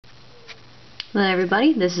Hello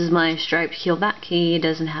everybody, this is my striped keelback. He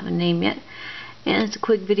doesn't have a name yet, and it's a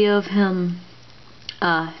quick video of him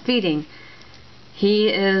feeding. He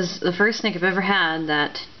is the first snake I've ever had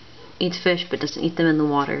that eats fish but doesn't eat them in the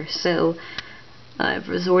water, so I've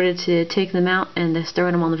resorted to take them out and just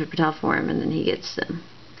throwing them on the paper towel for him, and then he gets them.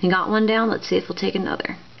 He got one down. Let's see if he'll take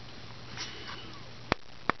another.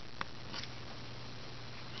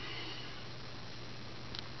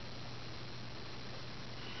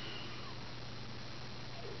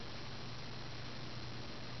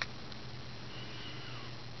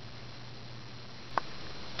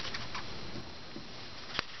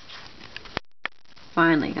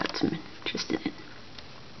 Finally got some interest in it.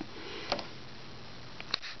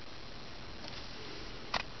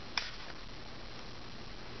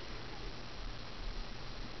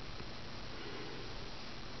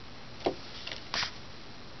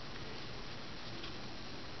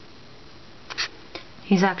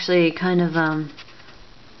 He's actually kind of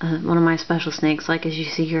one of my special snakes. Like as you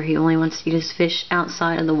see here, he only wants to eat his fish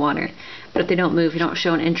outside of the water. But if they don't move, he don't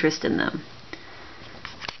show an interest in them.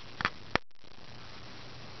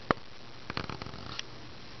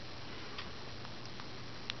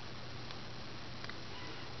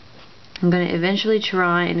 I'm going to eventually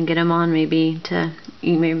try and get him on maybe to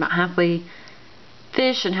eat maybe about halfway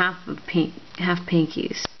fish and half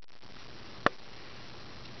pinkies.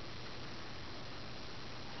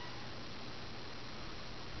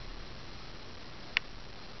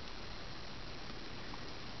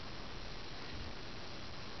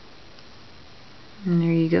 And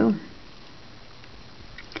there you go.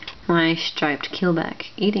 My striped keelback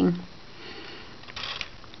eating.